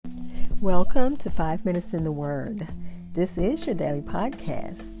Welcome to 5 Minutes in the Word. This is your daily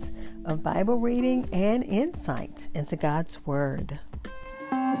podcast of Bible reading and insight into God's Word.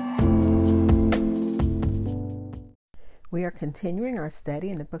 We are continuing our study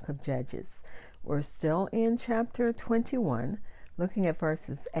in the book of Judges. We're still in chapter 21, looking at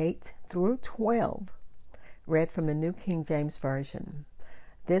verses 8 through 12, read from the New King James Version.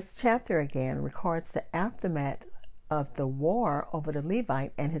 This chapter again records the aftermath of the war over the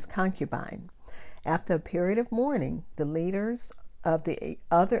Levite and his concubine. After a period of mourning, the leaders of the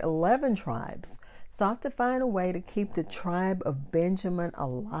other 11 tribes sought to find a way to keep the tribe of Benjamin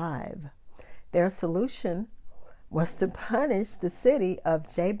alive. Their solution was to punish the city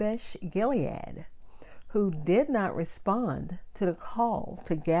of Jabesh Gilead, who did not respond to the call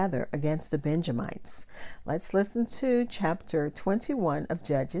to gather against the Benjamites. Let's listen to chapter 21 of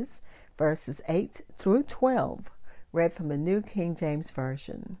Judges, verses 8 through 12, read from the New King James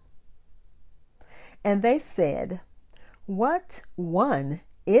Version. And they said, "What one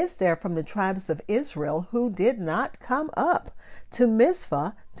is there from the tribes of Israel who did not come up to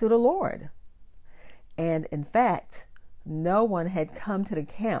Mizpah to the Lord?" And in fact, no one had come to the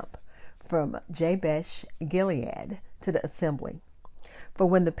camp from Jabesh Gilead to the assembly. For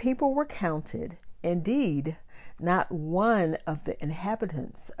when the people were counted, indeed, not one of the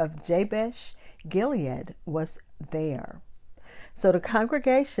inhabitants of Jabesh Gilead was there. So the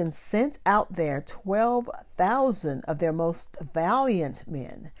congregation sent out there 12,000 of their most valiant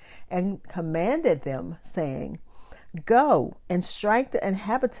men and commanded them, saying, "Go and strike the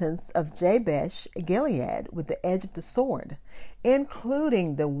inhabitants of Jabesh Gilead with the edge of the sword,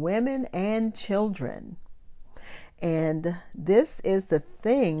 including the women and children. And this is the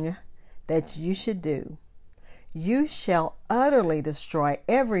thing that you should do. You shall utterly destroy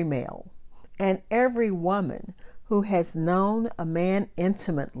every male and every woman who has known a man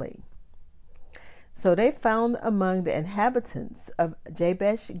intimately." So they found among the inhabitants of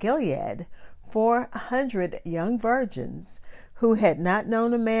Jabesh Gilead 400 young virgins who had not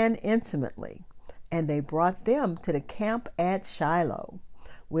known a man intimately, and they brought them to the camp at Shiloh,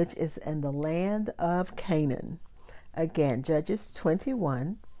 which is in the land of Canaan. Again, Judges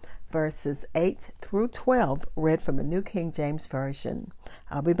 21, verses 8 through 12, read from the New King James Version.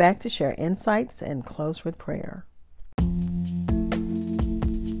 I'll be back to share insights and close with prayer.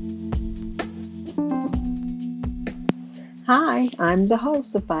 Hi, I'm the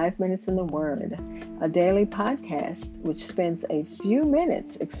host of 5 Minutes in the Word, a daily podcast which spends a few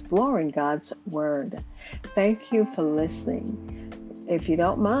minutes exploring God's Word. Thank you for listening. If you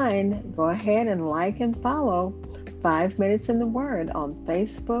don't mind, go ahead and like and follow 5 Minutes in the Word on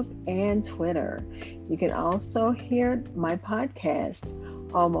Facebook and Twitter. You can also hear my podcast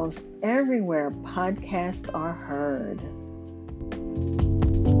almost everywhere podcasts are heard.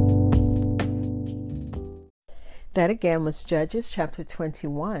 That again was Judges chapter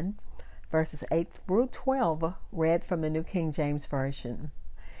 21, verses 8 through 12, read from the New King James Version.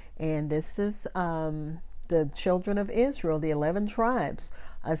 And this is the children of Israel, the 11 tribes,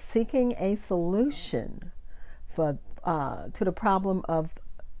 are seeking a solution to the problem of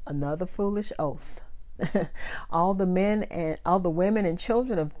another foolish oath. All the women and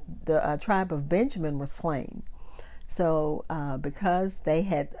children of the tribe of Benjamin were slain. So because they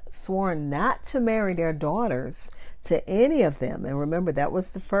had sworn not to marry their daughters to any of them, and remember that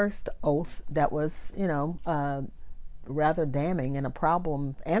was the first oath that was, rather damning and a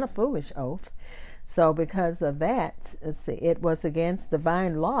problem and a foolish oath. So because of that, it was against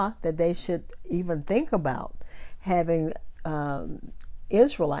divine law that they should even think about having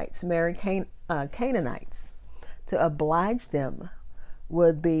Israelites marry Canaanites. To oblige them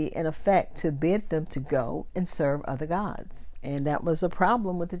would be, in effect, to bid them to go and serve other gods. And that was a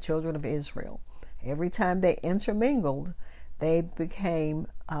problem with the children of Israel. Every time they intermingled, they became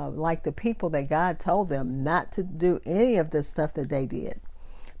like the people that God told them not to do any of the stuff that they did.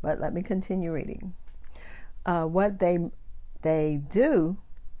 But let me continue reading. What they do,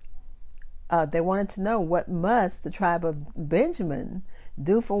 they wanted to know, what must the tribe of Benjamin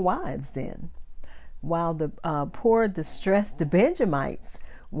do for wives then? While the poor, distressed Benjamites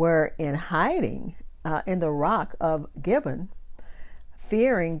were in hiding in the rock of Gibeon,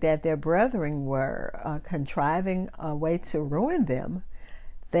 fearing that their brethren were contriving a way to ruin them,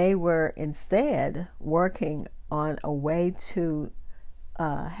 they were instead working on a way to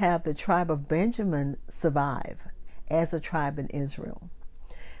have the tribe of Benjamin survive as a tribe in Israel.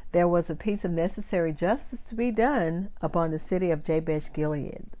 There was a piece of necessary justice to be done upon the city of Jabesh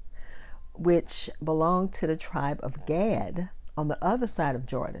Gilead, which belonged to the tribe of Gad on the other side of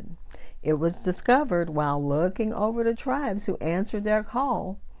Jordan. It was discovered while looking over the tribes who answered their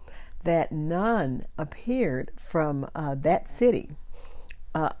call that none appeared from that city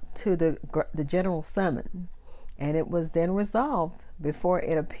to the general summon. And it was then resolved before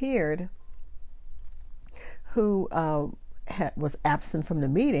it appeared who was absent from the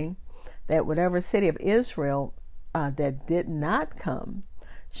meeting, that whatever city of Israel that did not come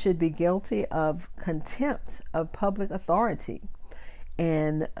should be guilty of contempt of public authority,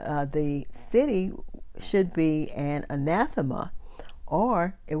 and the city should be an anathema,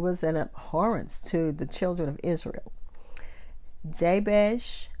 or it was an abhorrence to the children of Israel.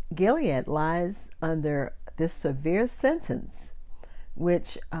 Jabesh Gilead lies under this severe sentence,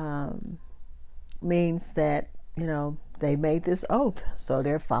 which means that, they made this oath, so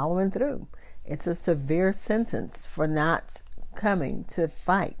they're following through. It's a severe sentence for not coming to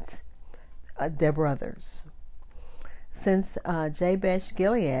fight their brothers. Since Jabesh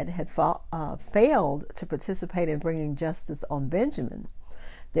Gilead had failed to participate in bringing justice on Benjamin,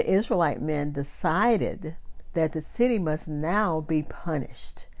 the Israelite men decided that the city must now be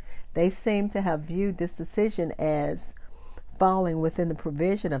punished. They seem to have viewed this decision as falling within the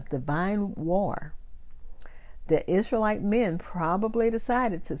provision of divine war. The Israelite men probably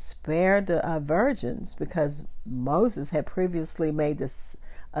decided to spare the virgins because Moses had previously made this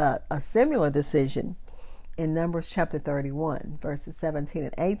a similar decision in Numbers chapter 31, verses 17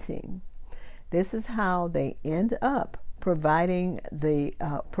 and 18. This is how they end up providing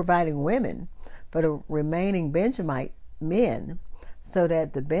women for the remaining Benjamite men, so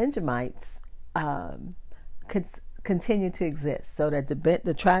that the Benjamites could continue to exist, so that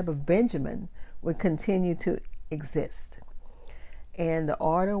the tribe of Benjamin would continue to exist. And the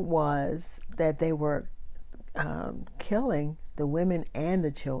order was that they were killing the women and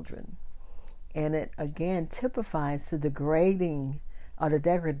the children. And it again typifies the degrading or the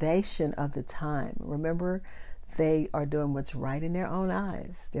degradation of the time. Remember, they are doing what's right in their own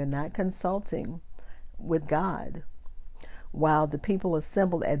eyes. They're not consulting with God. While the people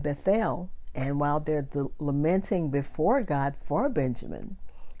assembled at Bethel, and while they're lamenting before God for Benjamin,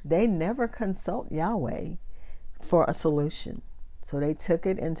 they never consult Yahweh for a solution. So they took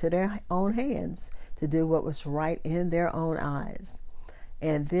it into their own hands to do what was right in their own eyes.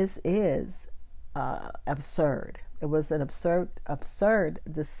 And this is absurd. It was an absurd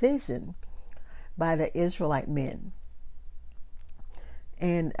decision by the Israelite men.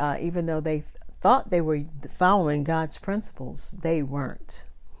 And even though they thought they were following God's principles, they weren't.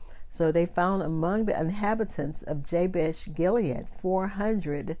 So they found among the inhabitants of Jabesh Gilead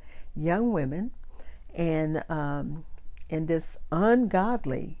 400 young women, and in this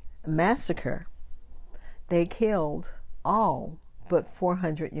ungodly massacre, they killed all but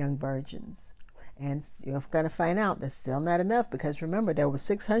 400 young virgins. And you're going to find out that's still not enough, because remember, there were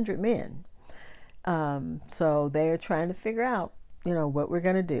 600 men. So they're trying to figure out, what we're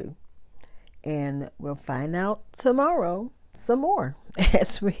going to do. And we'll find out tomorrow some more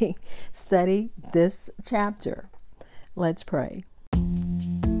as we study this chapter. Let's pray.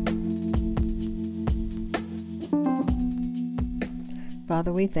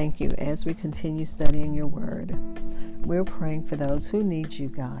 Father, we thank you as we continue studying your word. We're praying for those who need you,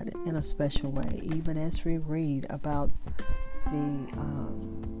 God, in a special way, even as we read about the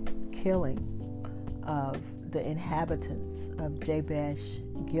killing of the inhabitants of Jabesh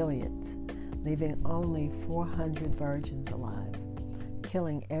Gilead, leaving only 400 virgins alive,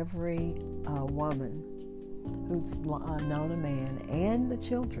 killing every woman who's known a man, and the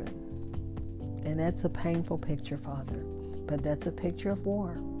children. And that's a painful picture, Father. But that's a picture of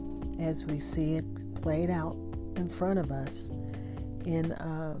war as we see it played out in front of us in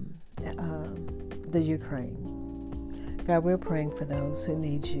the Ukraine. God, we're praying for those who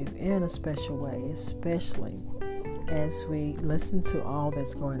need you in a special way, especially as we listen to all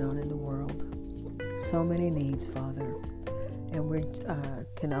that's going on in the world. So many needs, Father, and we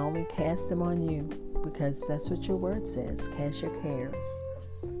can only cast them on you, because that's what your word says. Cast your cares.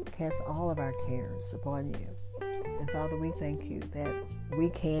 Cast all of our cares upon you. And Father, we thank you that we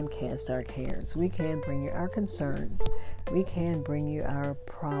can cast our cares. We can bring you our concerns. We can bring you our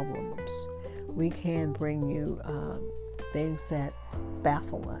problems. We can bring you things that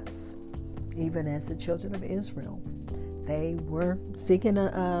baffle us. Even as the children of Israel, they were seeking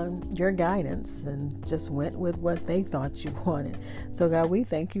your guidance and just went with what they thought you wanted. So God, we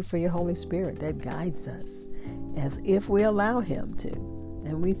thank you for your Holy Spirit that guides us as if we allow him to.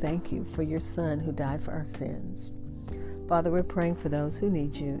 And we thank you for your Son who died for our sins. Father, we're praying for those who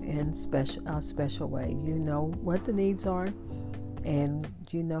need you in a special way. You know what the needs are, and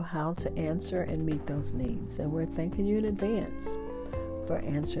you know how to answer and meet those needs. And we're thanking you in advance for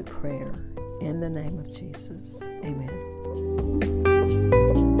answered prayer. In the name of Jesus, amen.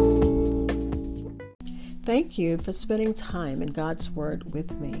 Thank you for spending time in God's Word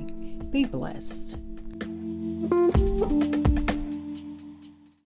with me. Be blessed.